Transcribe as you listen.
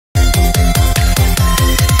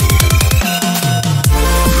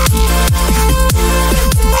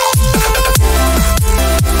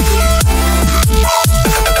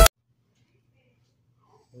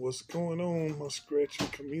What's going on, my scratching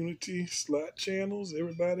community, slot channels,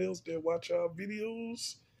 everybody else that watch our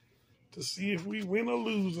videos to see if we win or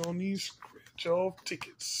lose on these scratch off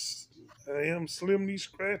tickets. I am Slim These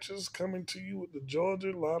Scratchers coming to you with the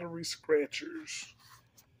Georgia Lottery Scratchers.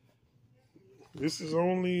 This is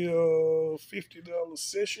only a $50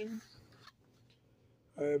 session.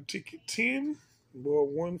 I have ticket 10,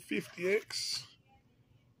 bought 150X.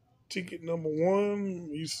 Ticket number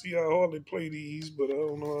 1, you see I hardly play these, but I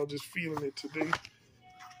don't know, I'm just feeling it today.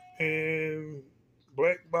 And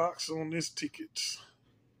black box on this ticket,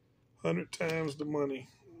 100 times the money.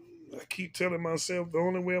 I keep telling myself the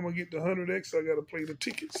only way I'm going to get the 100X, I got to play the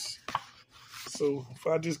tickets. So if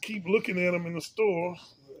I just keep looking at them in the store,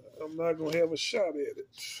 I'm not going to have a shot at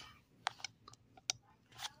it.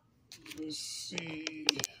 Let's see.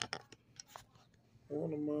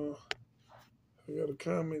 I got a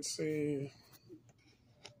comment saying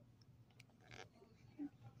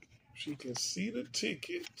she can see the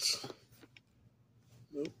tickets.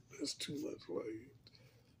 Nope, that's too much light.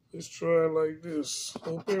 Let's try it like this.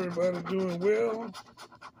 Hope everybody doing well.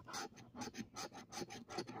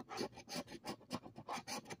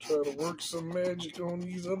 Try to work some magic on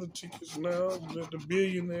these other tickets now. At the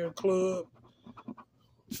Billionaire Club.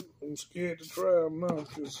 I'm scared to try them now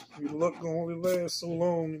because your luck gonna only last so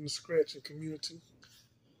long in the scratching community.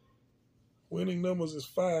 Winning numbers is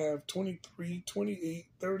 5, 23, 28,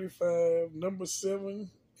 35, number 7,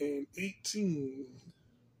 and 18.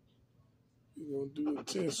 We're going to do a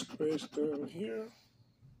test scratch down here.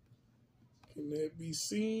 Can that be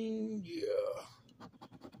seen? Yeah.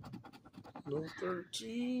 No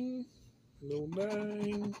 13, no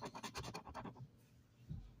 9,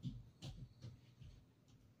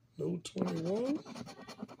 no 21,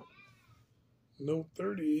 no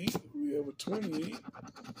 38. We have a 28.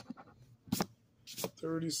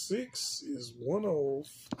 36 is 1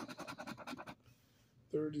 off.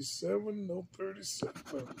 37, no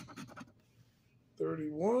 37.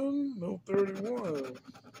 31, no 31.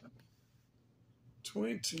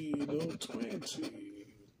 20, no 20.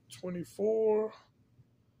 24,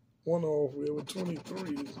 1 off. We have a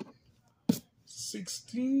 23.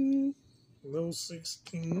 16, no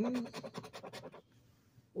 16.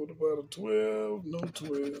 What about a 12? No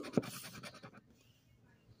 12.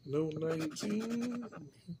 No 19,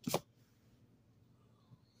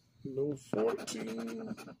 no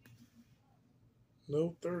 14,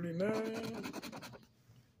 no 39,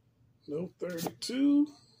 no 32,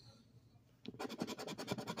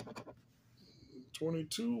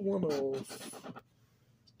 22, 1 off,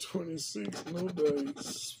 26, no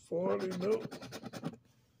dice, 40, no,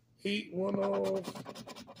 8, 1 off,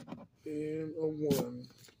 and a 1.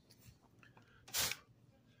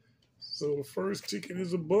 So the first ticket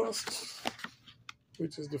is a bust,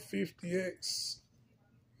 which is the 50X,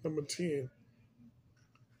 number 10.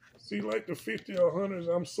 See, like the 50 or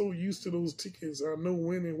 100s, I'm so used to those tickets, I know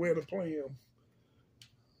when and where to play them.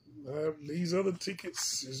 These other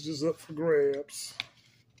tickets is just up for grabs.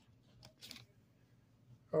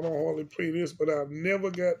 I don't hardly play this, but I've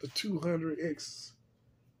never got the 200X.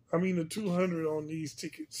 I mean the 200 on these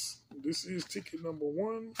tickets. This is ticket number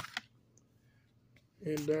 1.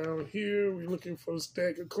 And down here, we're looking for the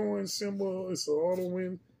stack of coins symbol. It's an auto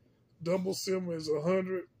win. Double symbol is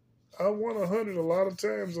 100. I won 100 a lot of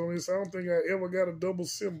times on this. I don't think I ever got a double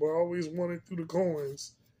symbol. I always won it through the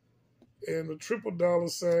coins. And the triple dollar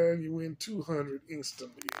sign, you win 200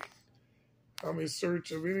 instantly. I'm in search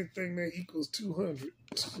of anything that equals 200.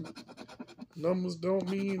 Numbers don't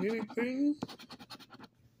mean anything.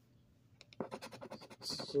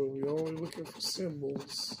 So we're only looking for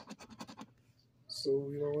symbols. So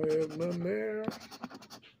we don't have none there.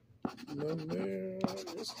 None there.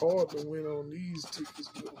 It's hard to win on these tickets,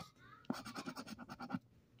 though.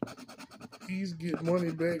 These get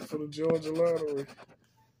money back for the Georgia Lottery.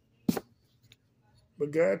 The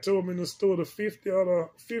guy told me in the store the 50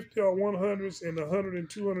 or 100s and the 100 and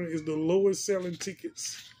 200 is the lowest selling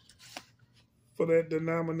tickets for that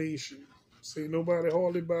denomination. See, nobody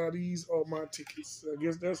hardly buy these are my tickets. I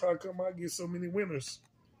guess that's how come I get so many winners.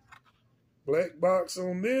 Black box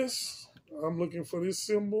on this. I'm looking for this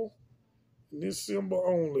symbol. And this symbol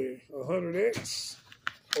only. 100X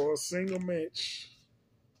or a single match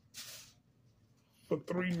for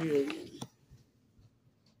 $3 million.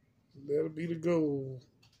 That'll be the goal.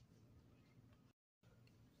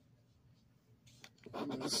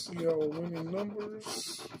 Let's see our winning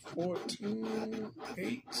numbers. 14,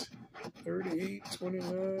 8, 38,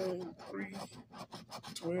 29, 3,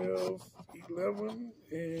 12, 11,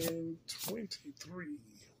 and 23.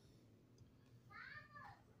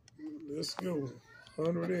 Let's go.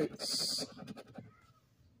 100X.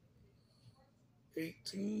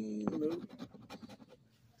 18, nope.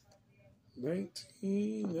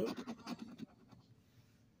 19, nope.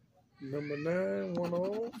 Number 9, 1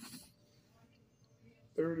 off.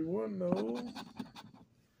 31, no.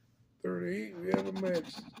 38, we have a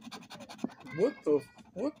match. What the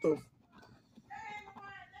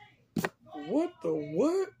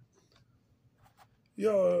what?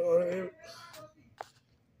 Y'all,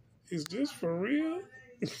 is this for real?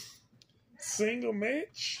 Single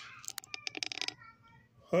match?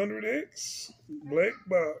 100X? Black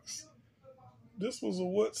box. This was a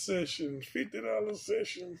what session? $50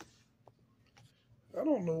 session. I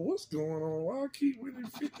don't know what's going on. Why I keep winning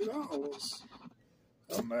 $50?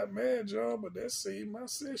 I'm not mad, y'all, but that saved my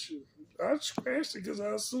session. I scratched it because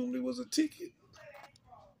I assumed it was a ticket.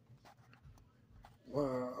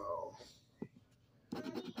 Wow.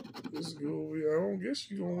 Let's go over here. I don't guess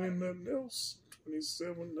you're going to win nothing else.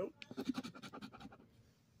 27, nope.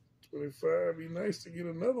 25, be nice to get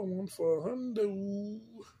another one for a hundo.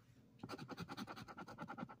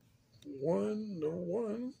 1, no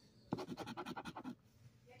 1.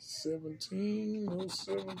 17, no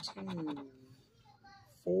 17.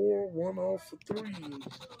 4, 1 off for 3.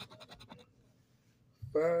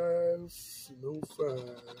 5, no 5.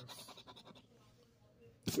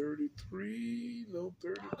 33, no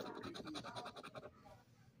 33.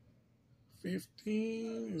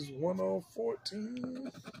 15 is 1 off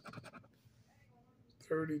 14.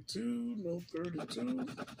 32, no 32.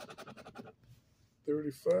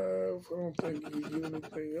 35, I don't think you can get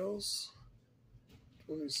anything else.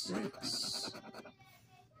 26.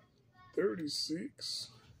 36.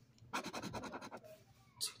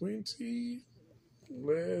 20.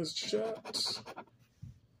 Last shot.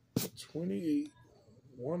 28.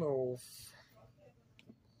 1 off.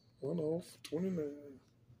 1 off. 29.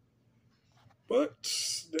 But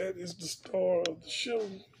that is the star of the show.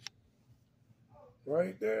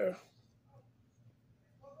 Right there.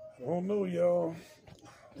 I don't know, y'all.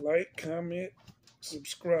 Like, comment,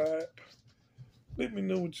 subscribe. Let me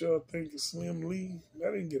know what y'all think of Slim Lee.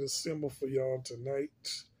 I didn't get a symbol for y'all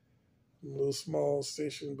tonight. A little small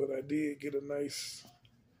session, but I did get a nice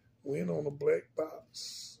win on a black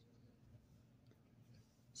box.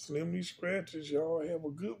 Slim Lee Scratchers, y'all have a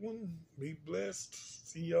good one. Be blessed.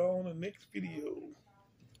 See y'all on the next video.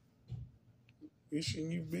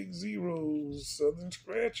 Wishing you big zeros, Southern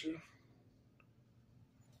Scratcher.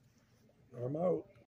 I'm out.